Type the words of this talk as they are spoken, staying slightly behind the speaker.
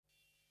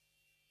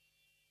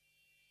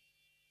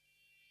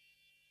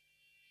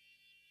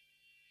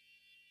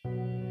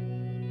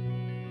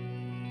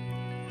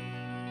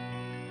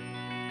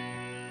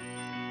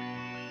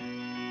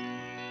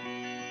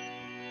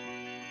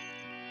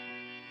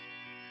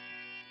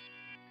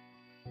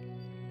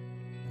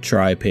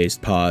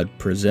Tri-Paced Pod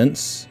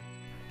presents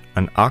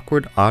an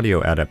awkward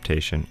audio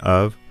adaptation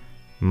of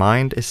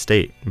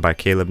MyndeEstate by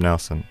Caleb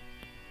Nelson.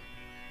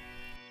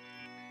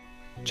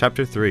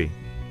 Chapter 3,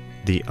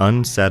 The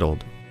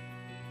Unsettled.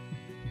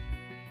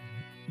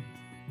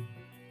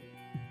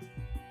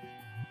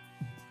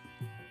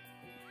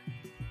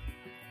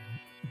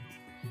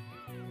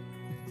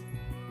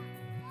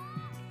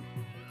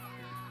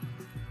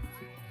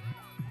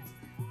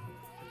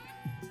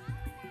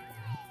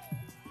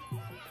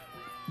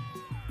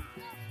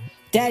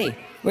 Daddy,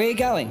 where are you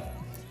going?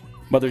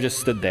 Mother just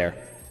stood there.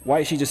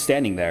 Why is she just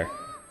standing there?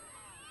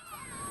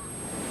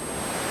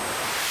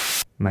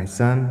 My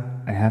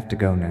son, I have to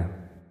go now.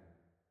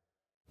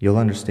 You'll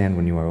understand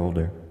when you are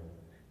older.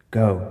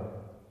 Go.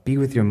 Be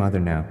with your mother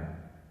now.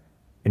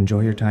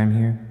 Enjoy your time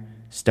here.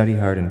 Study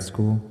hard in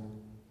school.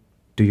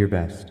 Do your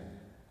best.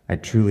 I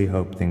truly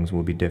hope things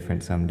will be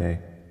different someday.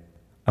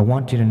 I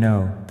want you to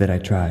know that I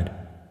tried.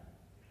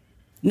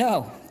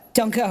 No,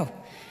 don't go.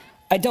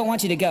 I don't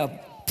want you to go.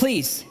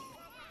 Please.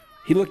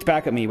 He looked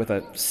back at me with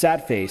a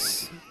sad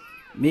face.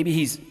 Maybe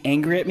he's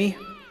angry at me?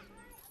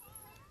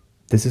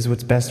 This is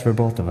what's best for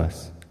both of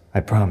us.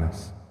 I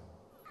promise.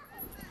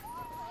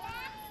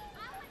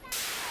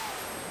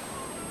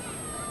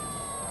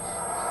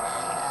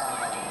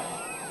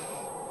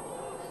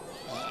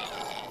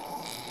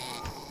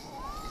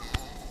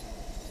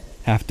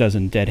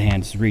 Half-dozen dead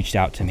hands reached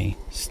out to me,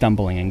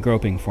 stumbling and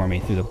groping for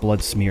me through the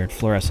blood-smeared,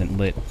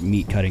 fluorescent-lit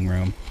meat-cutting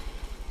room.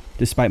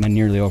 Despite my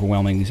nearly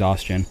overwhelming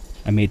exhaustion,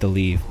 I made the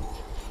leave,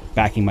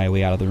 backing my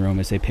way out of the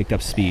room as they picked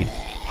up speed,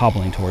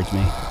 hobbling towards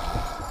me.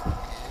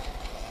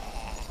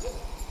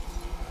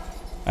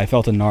 I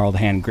felt a gnarled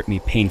hand grip me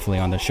painfully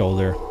on the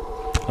shoulder.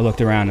 I looked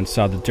around and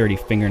saw the dirty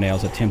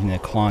fingernails attempting to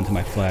claw into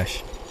my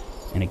flesh,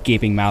 and a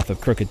gaping mouth of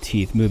crooked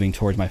teeth moving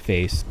towards my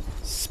face,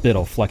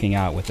 spittle flecking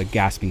out with a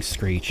gasping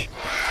screech.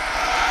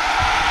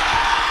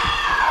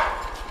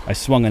 I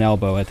swung an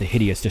elbow at the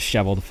hideous,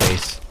 disheveled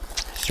face,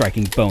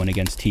 striking bone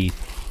against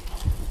teeth.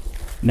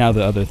 Now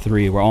the other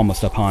three were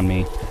almost upon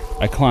me.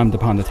 I climbed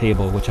upon the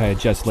table, which I had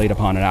just laid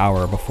upon an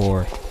hour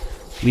before.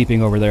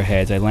 Leaping over their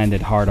heads, I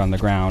landed hard on the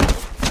ground.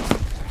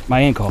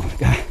 My ankle.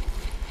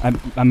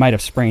 I might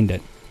have sprained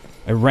it.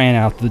 I ran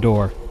out the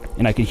door,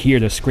 and I could hear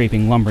the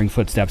scraping, lumbering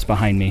footsteps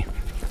behind me.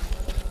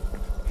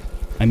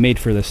 I made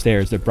for the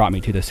stairs that brought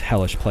me to this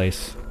hellish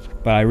place,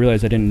 but I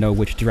realized I didn't know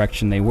which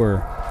direction they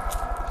were.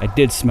 I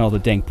did smell the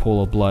dank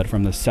pool of blood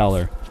from the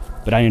cellar,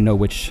 but I didn't know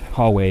which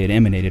hallway it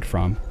emanated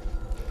from.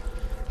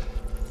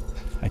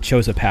 I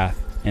chose a path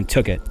and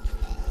took it,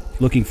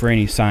 looking for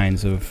any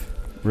signs of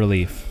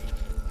relief.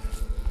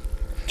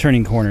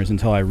 Turning corners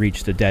until I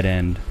reached a dead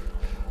end.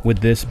 Would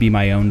this be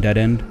my own dead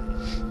end?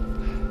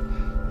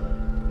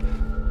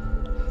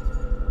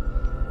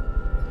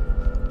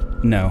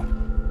 No.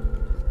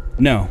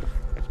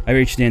 I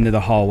reached the end of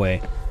the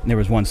hallway, and there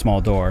was one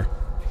small door.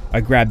 I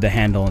grabbed the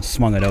handle and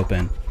swung it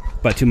open,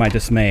 but to my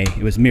dismay,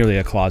 it was merely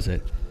a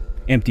closet,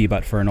 empty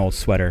but for an old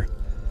sweater.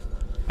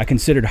 I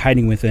considered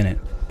hiding within it,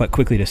 but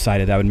quickly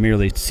decided that would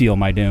merely seal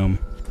my doom.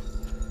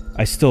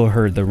 I still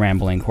heard the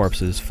rambling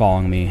corpses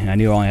following me, and I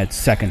knew I only had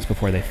seconds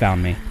before they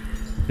found me.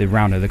 They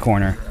rounded the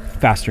corner.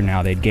 Faster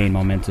now, they'd gained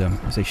momentum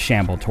as they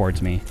shambled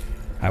towards me.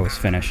 I was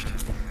finished.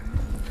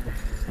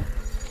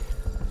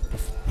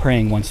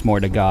 Praying once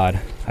more to God,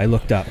 I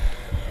looked up,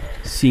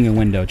 seeing a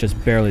window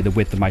just barely the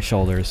width of my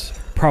shoulders,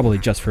 probably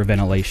just for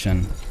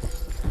ventilation.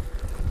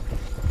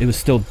 It was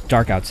still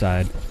dark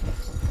outside.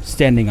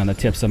 Standing on the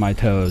tips of my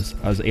toes,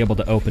 I was able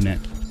to open it,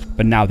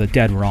 but now the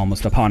dead were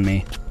almost upon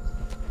me.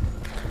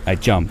 I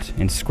jumped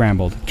and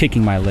scrambled,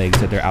 kicking my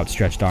legs at their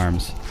outstretched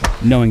arms,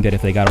 knowing that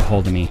if they got a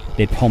hold of me,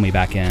 they'd pull me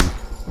back in.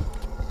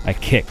 I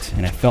kicked,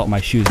 and I felt my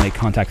shoes make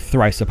contact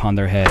thrice upon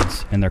their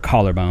heads and their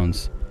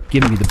collarbones,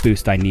 giving me the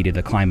boost I needed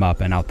to climb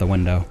up and out the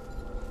window.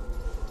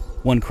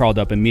 One crawled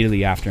up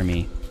immediately after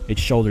me,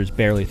 its shoulders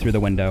barely through the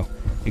window.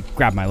 It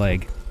grabbed my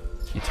leg.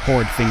 Its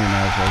horrid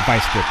fingernails were a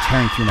vice grip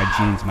tearing through my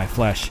jeans and my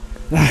flesh.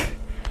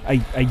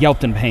 I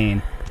yelped in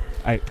pain.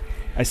 I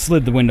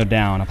slid the window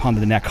down upon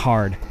the neck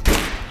hard.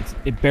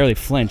 It barely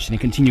flinched, and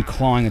it continued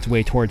clawing its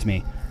way towards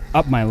me,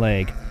 up my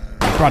leg.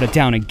 I brought it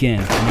down again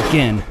and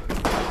again.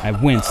 I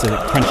winced at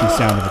the crunching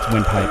sound of its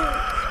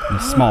windpipe and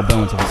the small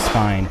bones of its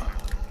spine.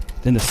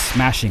 Then the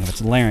smashing of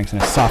its larynx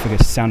and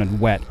esophagus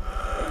sounded wet.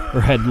 Her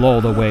head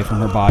lolled away from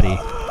her body,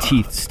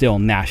 teeth still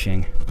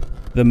gnashing.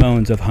 The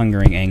moans of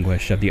hungering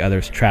anguish of the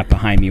others trapped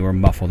behind me were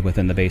muffled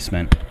within the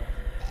basement.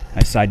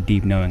 I sighed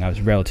deep, knowing I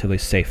was relatively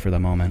safe for the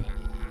moment.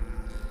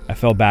 I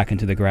fell back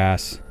into the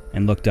grass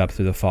and looked up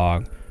through the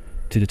fog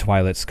to the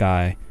twilight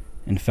sky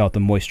and felt the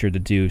moisture of the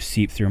dew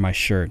seep through my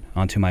shirt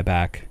onto my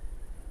back.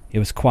 It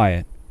was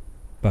quiet,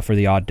 but for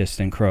the odd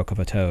distant croak of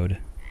a toad.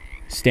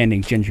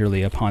 Standing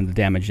gingerly upon the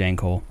damaged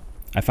ankle,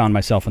 I found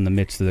myself in the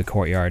midst of the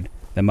courtyard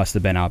that must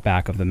have been out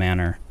back of the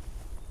manor.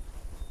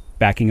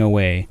 Backing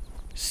away,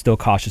 still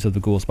cautious of the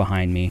ghouls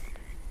behind me,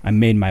 I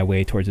made my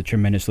way towards a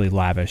tremendously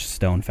lavish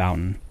stone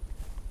fountain.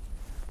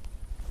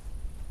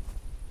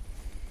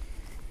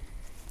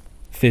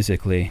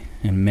 Physically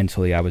and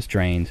mentally I was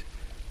drained.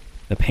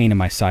 The pain in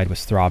my side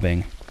was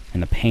throbbing,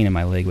 and the pain in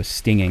my leg was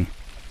stinging.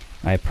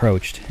 I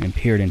approached and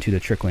peered into the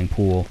trickling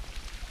pool.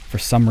 For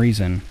some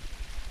reason,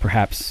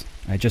 perhaps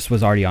I just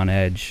was already on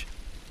edge,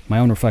 my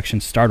own reflection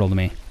startled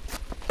me.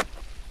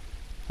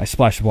 I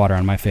splashed water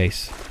on my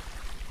face,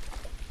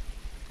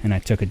 and I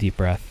took a deep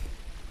breath.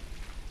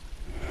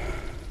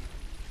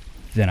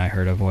 Then I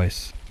heard a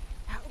voice.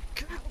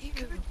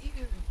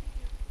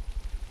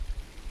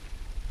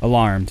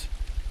 Alarmed,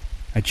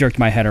 I jerked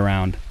my head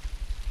around.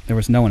 There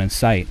was no one in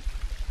sight.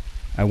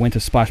 I went to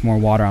splash more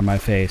water on my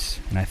face,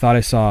 and I thought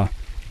I saw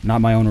not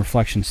my own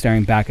reflection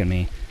staring back at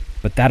me,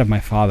 but that of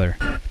my father.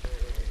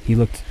 He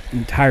looked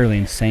entirely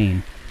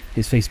insane,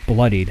 his face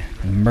bloodied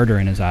and murder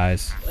in his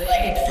eyes.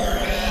 Wait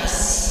for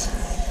us.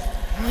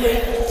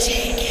 We'll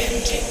take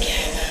him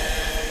together.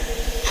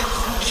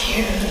 I'll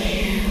kill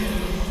you.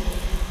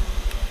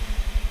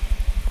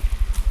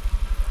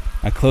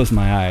 I closed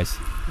my eyes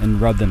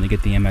and rubbed them to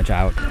get the image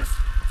out.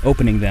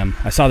 Opening them,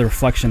 I saw the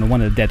reflection of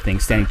one of the dead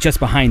things standing just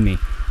behind me,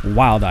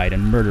 wild-eyed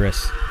and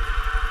murderous.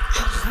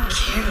 I'll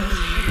kill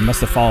you. It must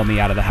have followed me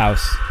out of the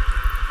house.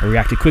 I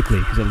reacted quickly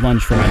as it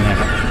lunged for my neck.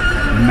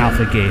 My mouth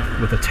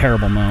agape with a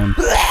terrible moan.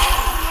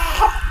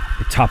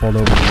 It toppled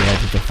over the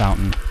edge of the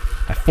fountain.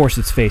 I forced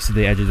its face to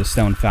the edge of the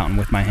stone fountain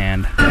with my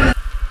hand.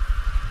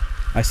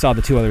 I saw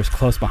the two others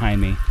close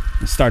behind me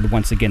and started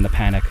once again to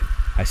panic.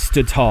 I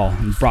stood tall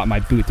and brought my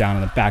boot down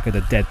on the back of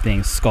the dead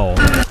thing's skull.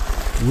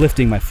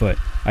 Lifting my foot,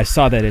 I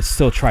saw that it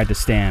still tried to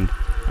stand.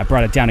 I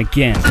brought it down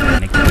again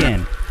and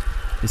again.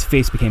 His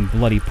face became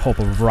bloody pulp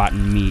of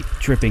rotten meat,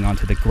 dripping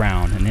onto the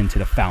ground and into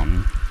the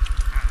fountain.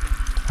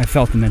 I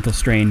felt the mental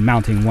strain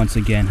mounting once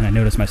again, and I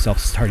noticed myself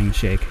starting to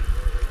shake.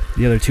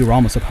 The other two were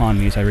almost upon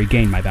me as I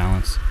regained my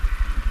balance.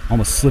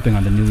 Almost slipping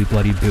on the newly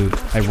bloody boot,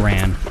 I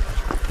ran.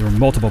 There were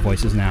multiple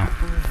voices now.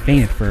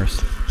 Faint at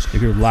first, they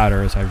grew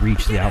louder as I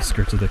reached the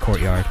outskirts of the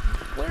courtyard,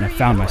 and I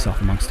found myself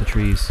amongst the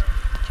trees.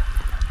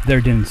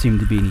 There didn't seem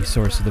to be any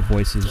source of the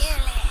voices,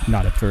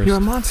 not at first. You're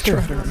a monster.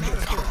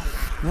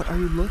 What are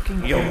you looking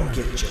for? You'll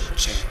get your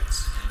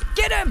chance.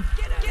 Get him!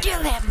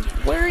 Kill him!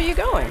 Where are you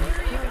going?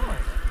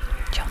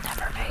 You'll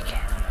never make it.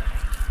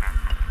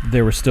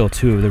 There were still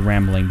two of the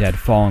rambling dead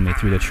following me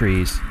through the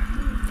trees.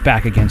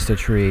 Back against a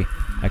tree,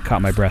 I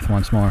caught my breath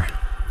once more.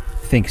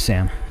 Think,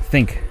 Sam.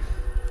 Think.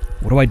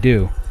 What do I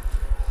do?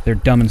 They're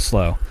dumb and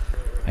slow.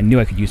 I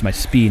knew I could use my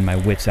speed and my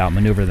wits to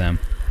outmaneuver them.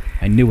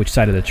 I knew which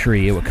side of the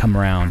tree it would come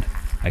around.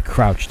 I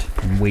crouched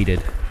and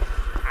waited.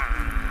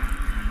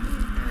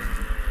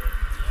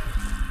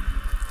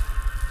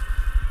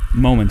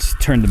 Moments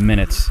turned to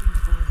minutes,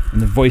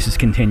 and the voices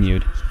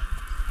continued.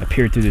 I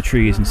peered through the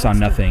trees and saw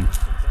nothing.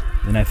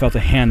 Then I felt a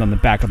hand on the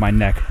back of my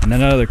neck, and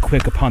another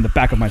quick upon the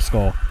back of my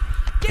skull.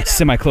 Its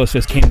semi-close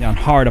fist came down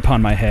hard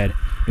upon my head.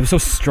 It was so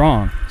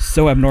strong,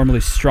 so abnormally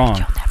strong.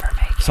 You'll never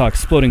make it. I saw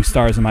exploding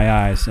stars in my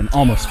eyes and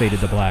almost faded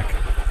to black.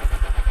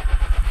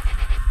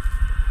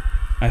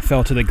 I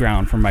fell to the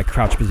ground from my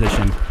crouched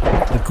position.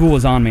 The ghoul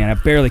was on me, and I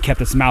barely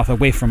kept its mouth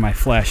away from my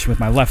flesh with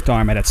my left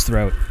arm at its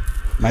throat.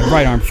 My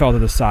right arm fell to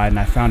the side, and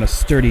I found a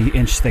sturdy,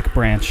 inch-thick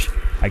branch.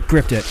 I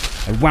gripped it,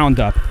 I wound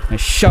up, and I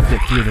shoved it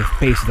through the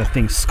base of the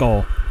thing's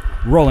skull.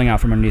 Rolling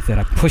out from underneath it,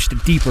 I pushed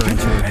it deeper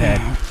into her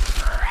head.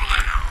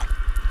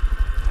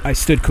 I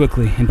stood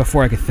quickly, and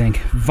before I could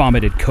think,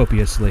 vomited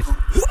copiously.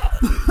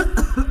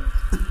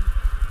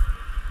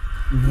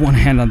 One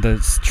hand on the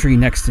tree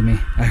next to me,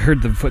 I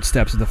heard the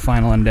footsteps of the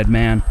final undead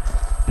man.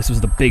 This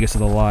was the biggest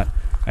of the lot.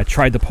 I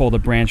tried to pull the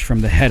branch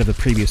from the head of the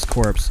previous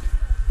corpse,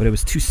 but it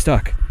was too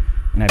stuck,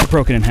 and I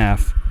broke it in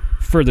half,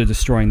 further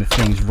destroying the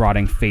thing's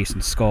rotting face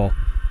and skull.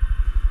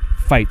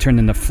 Fight turned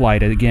into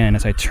flight again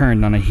as I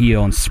turned on a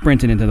heel and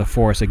sprinted into the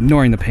forest,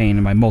 ignoring the pain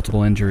and my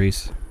multiple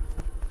injuries.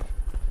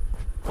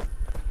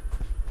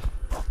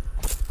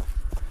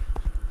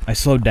 I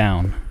slowed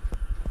down.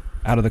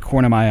 Out of the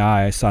corner of my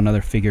eye, I saw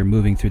another figure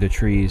moving through the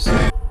trees.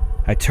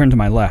 I turned to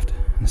my left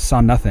and saw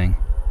nothing.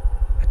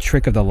 A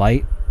trick of the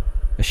light?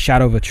 A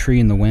shadow of a tree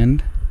in the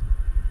wind?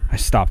 I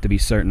stopped to be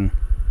certain.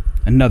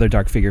 Another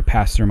dark figure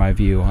passed through my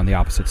view on the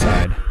opposite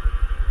side.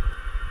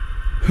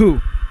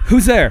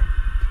 Who's there?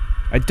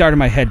 I darted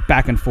my head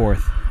back and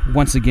forth.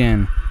 Once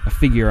again, a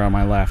figure on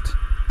my left.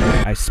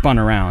 I spun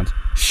around.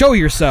 Show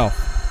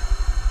yourself!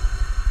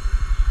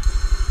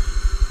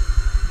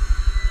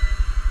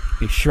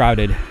 A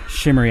shrouded,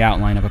 shimmery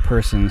outline of a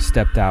person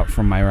stepped out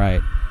from my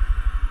right,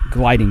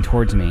 gliding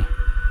towards me,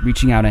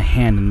 reaching out a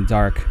hand in the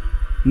dark.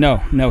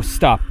 No,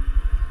 stop.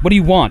 What do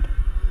you want?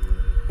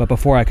 But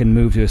before I could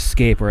move to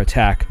escape or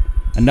attack,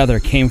 another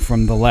came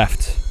from the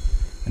left,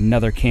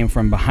 another came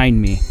from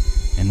behind me,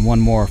 and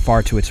one more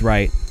far to its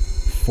right.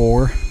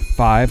 4,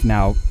 5,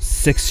 now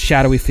 6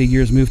 shadowy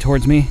figures moved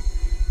towards me.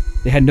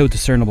 They had no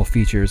discernible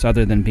features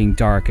other than being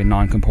dark and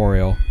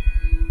non-corporeal.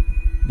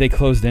 They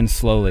closed in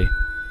slowly,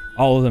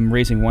 all of them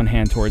raising one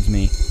hand towards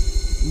me.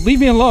 Leave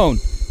me alone!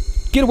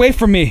 Get away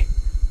from me!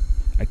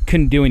 I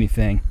couldn't do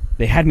anything.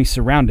 They had me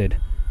surrounded.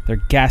 Their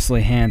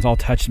ghastly hands all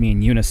touched me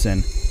in unison.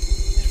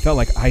 It felt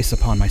like ice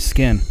upon my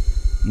skin.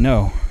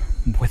 No,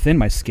 within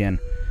my skin.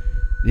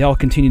 They all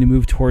continued to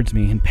move towards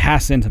me and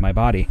pass into my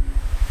body.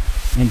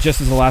 And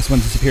just as the last one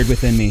disappeared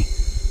within me,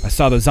 I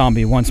saw the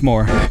zombie once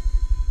more.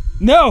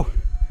 No!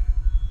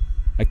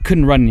 I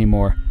couldn't run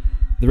anymore.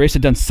 The race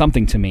had done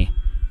something to me.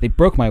 They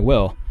broke my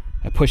will.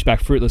 I pushed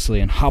back fruitlessly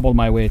and hobbled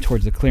my way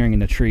towards the clearing in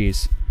the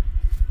trees.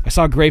 I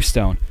saw a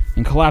gravestone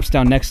and collapsed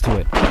down next to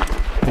it.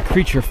 The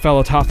creature fell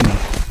atop me.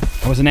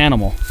 I was an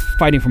animal,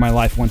 fighting for my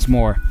life once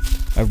more.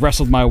 I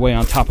wrestled my way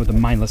on top of the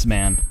mindless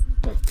man.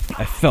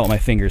 I felt my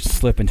fingers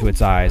slip into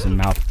its eyes and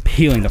mouth,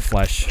 peeling the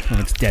flesh from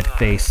its dead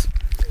face.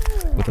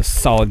 With a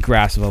solid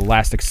grasp of the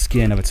elastic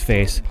skin of its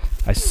face,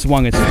 I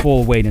swung its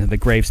full weight into the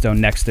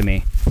gravestone next to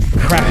me.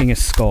 Cracking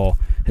his skull,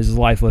 his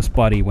lifeless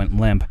body went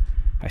limp.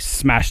 I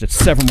smashed it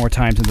several more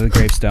times into the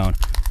gravestone,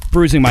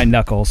 bruising my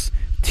knuckles,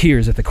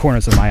 tears at the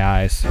corners of my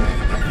eyes.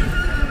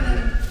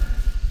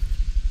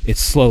 It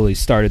slowly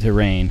started to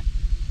rain.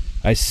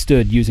 I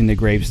stood using the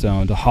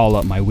gravestone to haul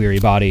up my weary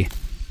body,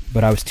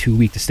 but I was too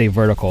weak to stay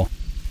vertical.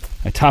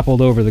 I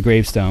toppled over the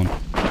gravestone,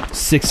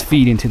 6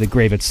 feet into the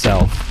grave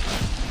itself.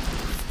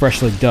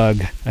 Freshly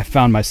dug, I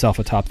found myself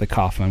atop the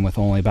coffin with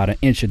only about an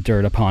inch of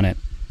dirt upon it.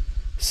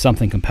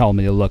 Something compelled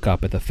me to look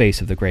up at the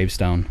face of the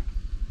gravestone.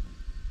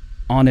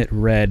 On it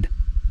read,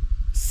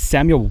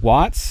 Samuel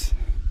Watts?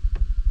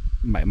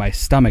 My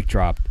stomach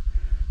dropped.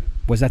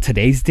 Was that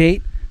today's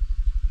date?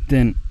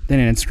 Then an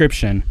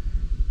inscription,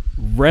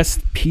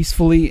 Rest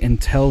peacefully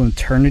until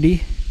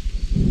eternity?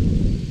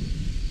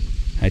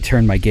 I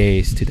turned my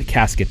gaze to the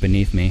casket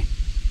beneath me.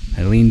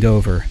 I leaned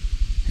over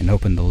and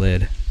opened the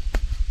lid.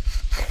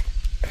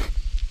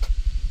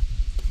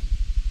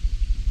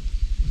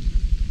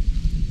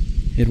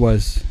 It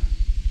was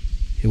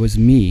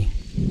me.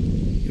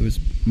 It was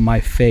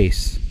my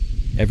face,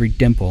 every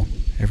dimple,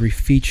 every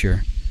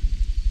feature.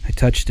 I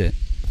touched it,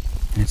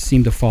 and it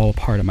seemed to fall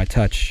apart at my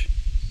touch.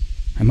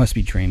 I must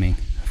be dreaming.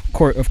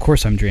 Of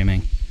course I'm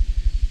dreaming.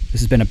 This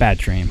has been a bad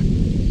dream.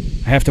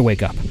 I have to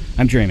wake up.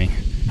 I'm dreaming.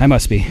 I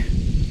must be.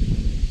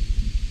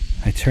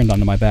 I turned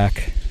onto my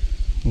back,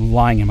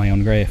 lying in my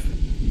own grave.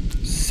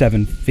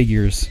 7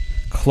 figures,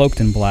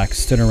 cloaked in black,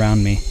 stood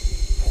around me,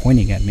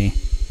 pointing at me.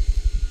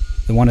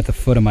 The one at the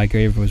foot of my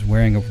grave was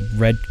wearing a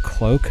red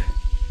cloak.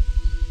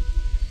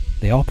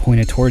 They all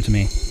pointed towards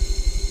me.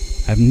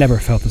 I've never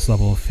felt this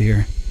level of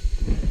fear.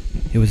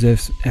 It was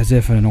as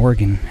if an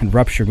organ had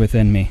ruptured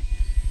within me,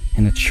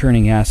 and the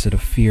churning acid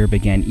of fear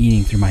began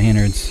eating through my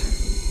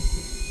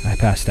innards. I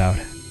passed out.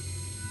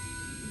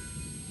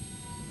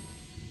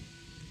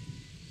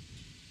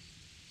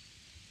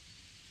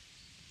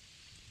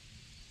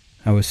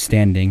 I was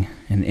standing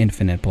in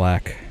infinite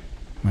black.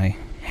 My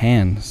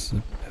hands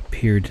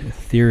appeared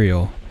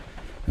ethereal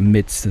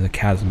amidst the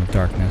chasm of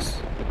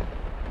darkness.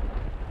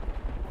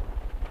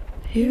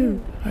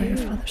 You are your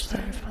father's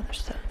son.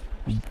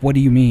 What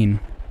do you mean?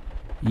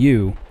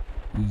 You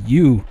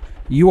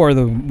are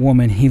the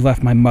woman he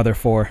left my mother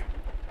for.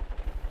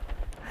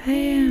 I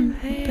am,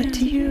 but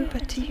to you,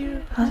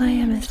 all I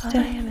am is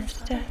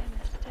death.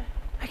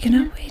 I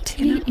cannot wait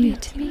to meet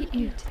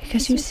you,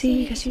 because you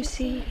see,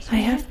 I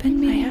have been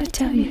meaning to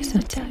tell you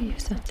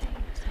something.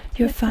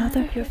 Your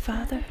father,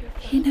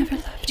 he never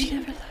loved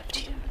you.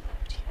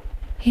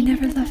 He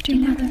never loved your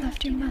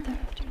mother.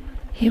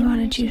 He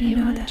wanted you to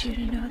know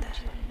that.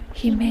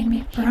 He made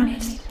me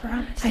promise.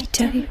 I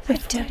tell you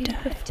before I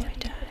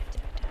die.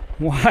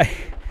 Why?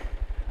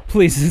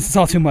 Please, this is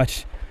all too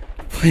much.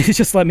 Please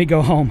just let me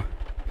go home.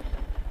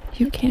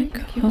 You can't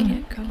go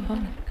home.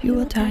 You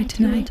will die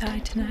tonight.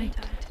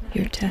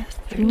 Your death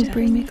will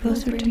bring me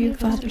closer to your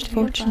father's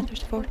fortune,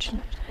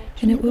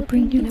 and it will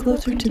bring you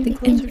closer to the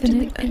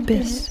infinite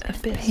abyss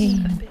of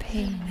pain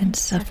and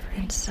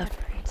suffering.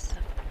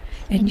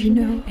 And you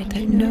know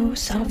that no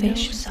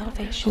salvation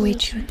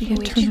awaits you at the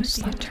eternal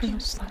slaughter.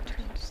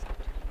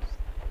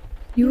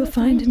 You will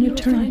find an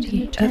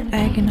eternity of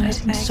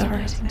agonizing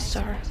sorrow,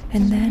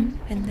 and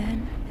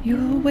then you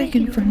will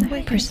awaken from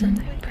that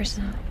prison,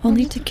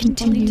 only to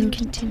continue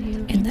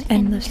in the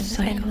endless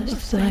cycle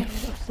of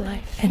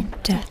life and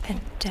death,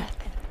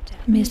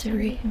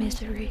 misery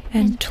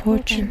and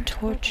torture.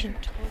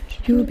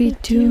 You will be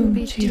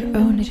doomed to your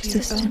own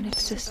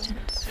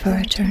existence for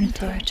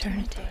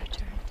eternity.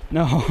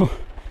 No!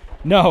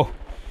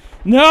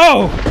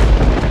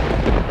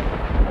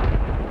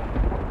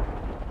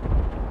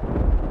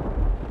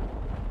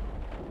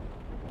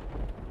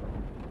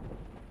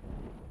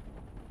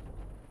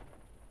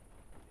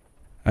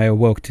 I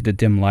awoke to the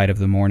dim light of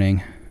the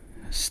morning,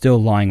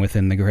 still lying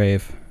within the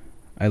grave.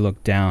 I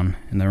looked down,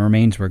 and the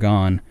remains were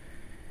gone.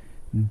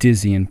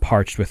 Dizzy and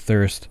parched with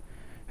thirst,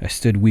 I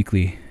stood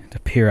weakly to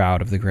peer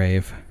out of the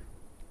grave.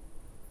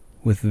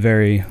 With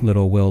very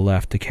little will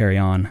left to carry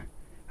on,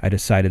 I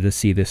decided to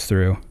see this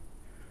through.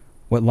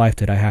 What life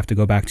did I have to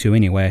go back to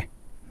anyway?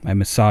 I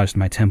massaged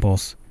my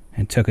temples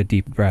and took a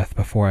deep breath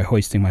before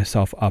hoisting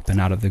myself up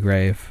and out of the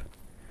grave.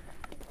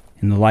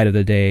 In the light of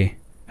the day,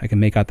 I could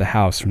make out the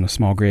house from the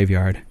small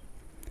graveyard.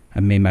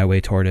 I made my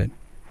way toward it,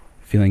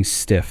 feeling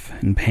stiff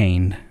and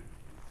pained.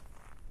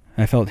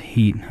 I felt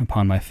heat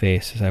upon my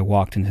face as I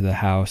walked into the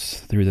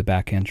house through the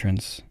back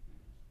entrance.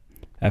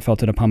 I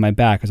felt it upon my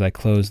back as I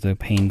closed the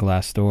pane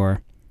glass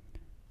door.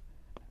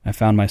 I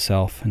found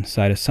myself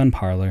inside a sun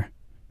parlor,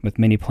 with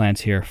many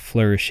plants here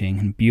flourishing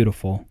and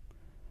beautiful,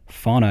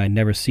 fauna I'd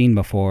never seen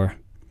before.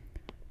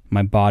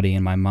 My body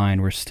and my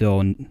mind were still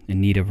in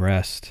need of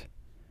rest.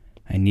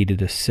 I needed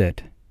to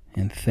sit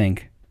and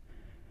think,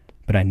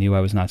 but I knew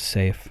I was not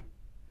safe,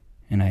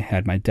 and I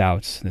had my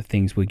doubts that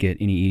things would get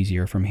any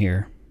easier from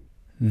here.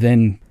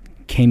 Then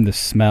came the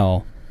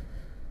smell.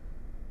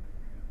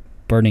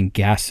 Burning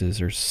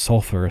gases or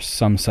sulfur or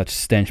some such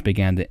stench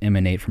began to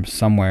emanate from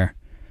somewhere.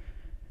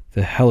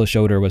 The hellish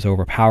odor was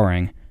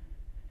overpowering.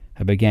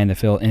 I began to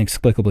feel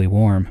inexplicably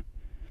warm.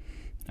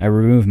 I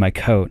removed my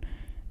coat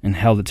and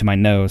held it to my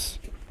nose.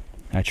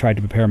 I tried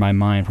to prepare my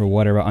mind for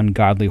whatever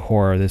ungodly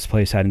horror this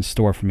place had in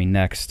store for me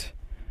next,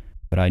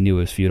 but I knew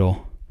it was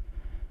futile.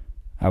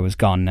 I was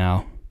gone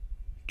now,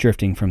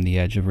 drifting from the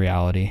edge of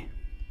reality.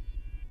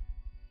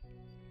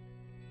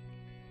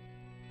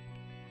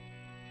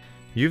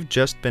 You've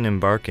just been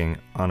embarking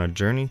on a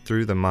journey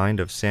through the mind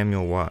of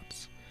Samuel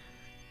Watts.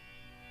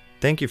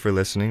 Thank you for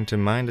listening to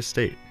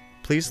MyndeEstate.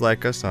 Please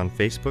like us on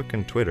Facebook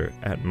and Twitter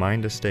at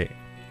MyndeEstate.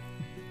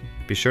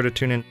 Be sure to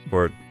tune in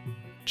for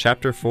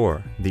Chapter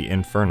 4, The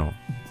Infernal.